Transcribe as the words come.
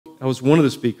I was one of the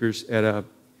speakers at a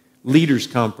leaders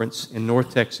conference in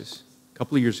North Texas a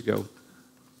couple of years ago.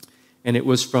 And it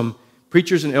was from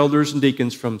preachers and elders and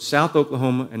deacons from South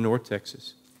Oklahoma and North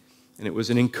Texas. And it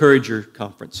was an encourager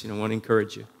conference, want to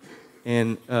encourage you.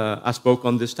 And I spoke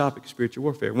on this topic, spiritual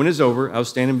warfare. When it was over, I was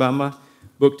standing by my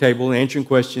book table answering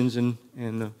questions and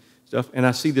stuff, and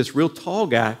I see this real tall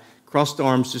guy crossed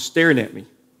arms just staring at me.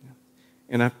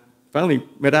 And I finally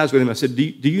met eyes with him. I said, do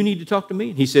you need to talk to me?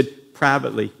 And he said,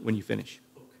 privately when you finish.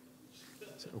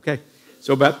 I said, okay.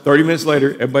 So about 30 minutes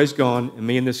later, everybody's gone, and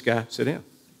me and this guy sit down.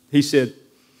 He said,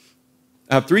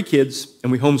 I have 3 kids,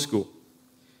 and we homeschool.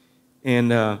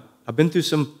 And I've been through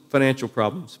some financial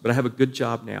problems, but I have a good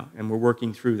job now, and we're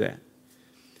working through that.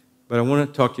 But I want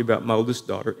to talk to you about my oldest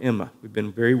daughter, Emma. We've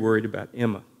been very worried about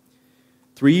Emma.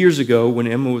 3 years ago, when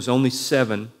Emma was only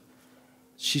 7,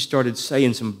 she started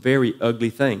saying some very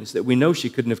ugly things that we know she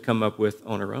couldn't have come up with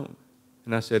on her own.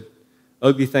 And I said,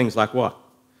 ugly things like what?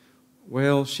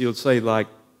 Well, she'll say like,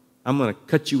 I'm going to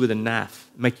cut you with a knife,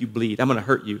 make you bleed. I'm going to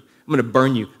hurt you. I'm going to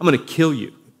burn you. I'm going to kill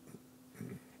you.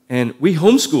 And we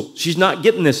homeschool. She's not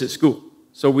getting this at school.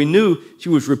 So we knew she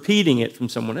was repeating it from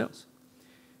someone else.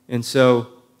 And so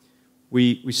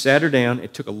we sat her down.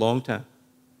 It took a long time.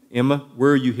 Emma,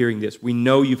 where are you hearing this? We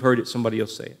know you've heard it. Somebody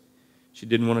else say it. She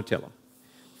didn't want to tell them.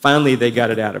 Finally, they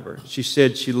got it out of her. She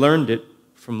said she learned it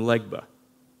from Legba.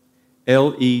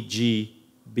 Legba.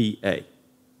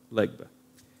 Legba.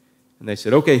 And they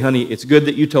said, okay, honey, it's good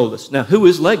that you told us. Now, who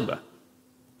is Legba?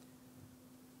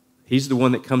 He's the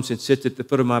one that comes and sits at the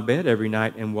foot of my bed every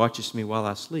night and watches me while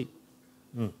I sleep.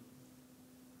 It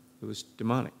was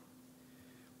demonic.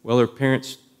 Well, her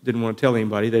parents didn't want to tell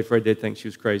anybody. They were afraid they'd think she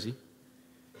was crazy.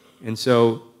 And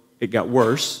so it got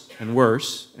worse and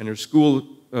worse, and her school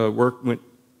work went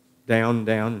down and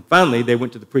down. And finally, they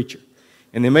went to the preacher.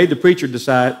 And they made the preacher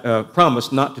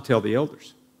promise not to tell the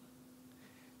elders.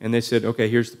 And they said, okay,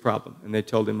 here's the problem. And they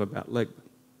told him about Legba.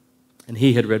 And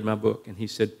he had read my book, and he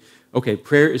said, okay,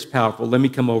 prayer is powerful. Let me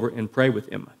come over and pray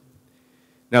with Emma.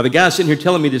 Now, the guy's sitting here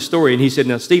telling me this story, and he said,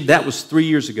 now, Steve, that was 3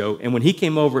 years ago. And when he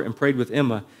came over and prayed with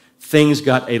Emma, things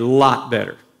got a lot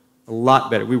better. A lot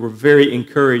better. We were very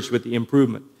encouraged with the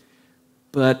improvement.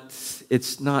 But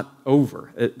it's not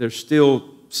over. There's still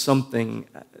something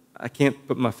I can't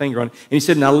put my finger on. And he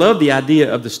said, and I love the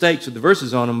idea of the stakes with the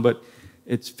verses on them, but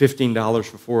it's $15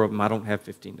 for 4 of them. I don't have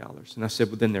 $15. And I said,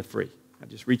 well, then they're free. I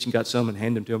just reached and got some and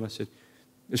handed them to him. I said,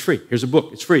 it's free. Here's a book.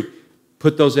 It's free.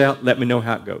 Put those out. Let me know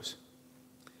how it goes.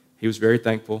 He was very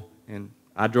thankful, and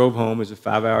I drove home. It was a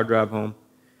 5-hour drive home.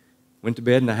 Went to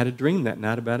bed, and I had a dream that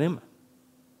night about Emma.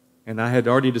 And I had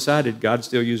already decided God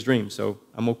still used dreams, so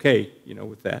I'm okay,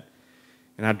 with that.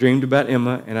 And I dreamed about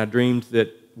Emma, and I dreamed that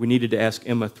we needed to ask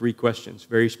Emma 3 questions,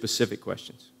 very specific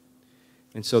questions.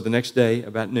 And so the next day,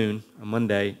 about noon, on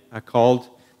Monday, I called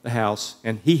the house,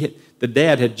 and the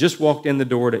dad had just walked in the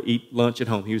door to eat lunch at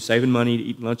home. He was saving money to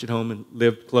eat lunch at home and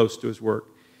lived close to his work.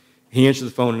 He answered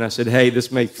the phone, and I said, hey,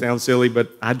 this may sound silly,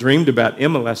 but I dreamed about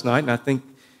Emma last night, and I think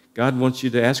God wants you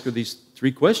to ask her these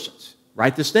 3 questions.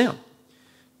 Write this down.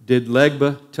 Did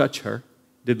Legba touch her?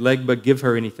 Did Legba give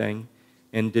her anything?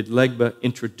 And did Legba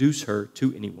introduce her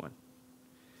to anyone?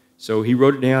 So he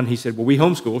wrote it down. He said, well, we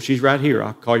homeschool. She's right here.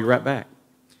 I'll call you right back.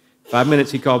 5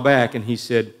 minutes, he called back, and he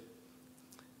said,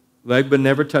 Legba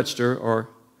never touched her or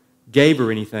gave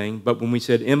her anything, but when we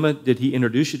said, Emma, did he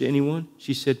introduce you to anyone?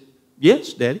 She said,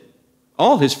 yes, Daddy.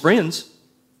 All his friends.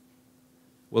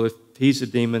 Well, if he's a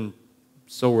demon,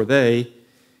 so were they.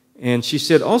 And she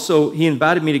said, also, he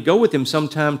invited me to go with him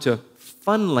sometime to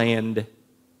Funland.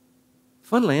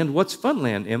 Funland? What's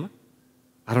Funland, Emma?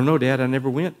 I don't know, Dad. I never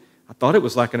went. I thought it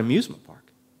was like an amusement park.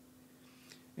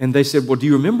 And they said, well, do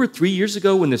you remember 3 years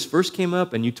ago when this first came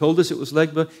up and you told us it was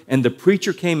Legba and the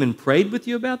preacher came and prayed with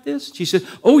you about this? She said,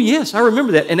 oh, yes, I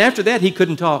remember that. And after that, he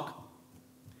couldn't talk.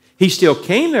 He still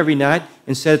came every night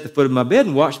and sat at the foot of my bed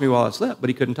and watched me while I slept, but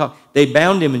he couldn't talk. They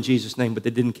bound him in Jesus' name, but they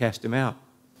didn't cast him out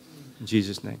in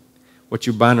Jesus' name. What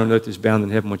you bind on earth is bound in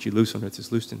heaven. What you loose on earth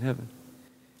is loosed in heaven.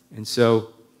 And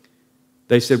so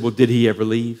they said, well, did he ever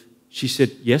leave? She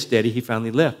said, yes, Daddy, he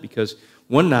finally left because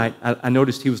one night I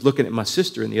noticed he was looking at my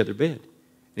sister in the other bed.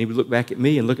 And he would look back at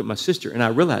me and look at my sister. And I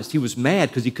realized he was mad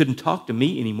because he couldn't talk to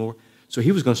me anymore. So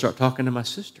he was going to start talking to my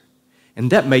sister.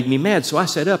 And that made me mad. So I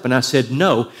sat up and I said,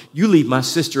 no, you leave my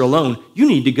sister alone. You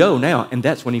need to go now. And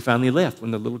that's when he finally left,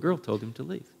 when the little girl told him to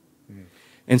leave. Mm-hmm.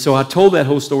 And so I told that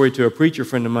whole story to a preacher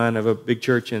friend of mine of a big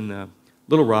church in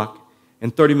Little Rock.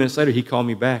 And 30 minutes later, he called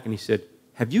me back and he said,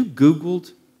 have you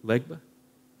Googled Legba?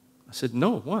 I said,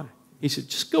 no, why? He said,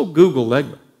 just go Google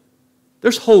Legba.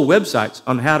 There's whole websites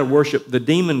on how to worship the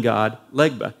demon god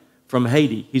Legba from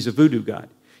Haiti. He's a voodoo god.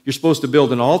 You're supposed to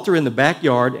build an altar in the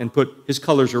backyard and his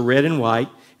colors are red and white,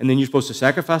 and then you're supposed to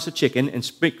sacrifice a chicken and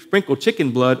sprinkle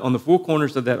chicken blood on the four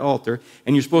corners of that altar,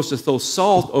 and you're supposed to throw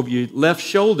salt over your left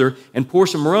shoulder and pour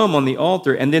some rum on the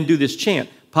altar, and then do this chant,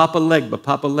 Papa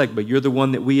Legba, you're the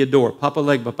one that we adore, Papa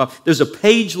Legba, Papa. There's a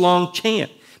page-long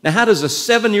chant. Now, how does a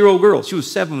 7-year-old girl, she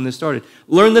was 7 when this started,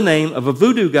 learn the name of a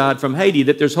voodoo god from Haiti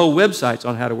that there's whole websites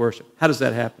on how to worship? How does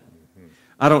that happen?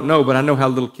 I don't know, but I know how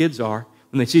little kids are.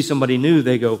 When they see somebody new,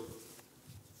 they go,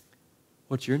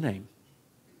 what's your name?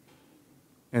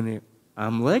 And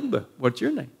I'm Legba. What's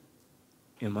your name?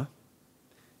 Emma.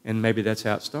 And maybe that's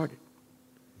how it started,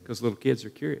 because little kids are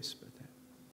curious about that.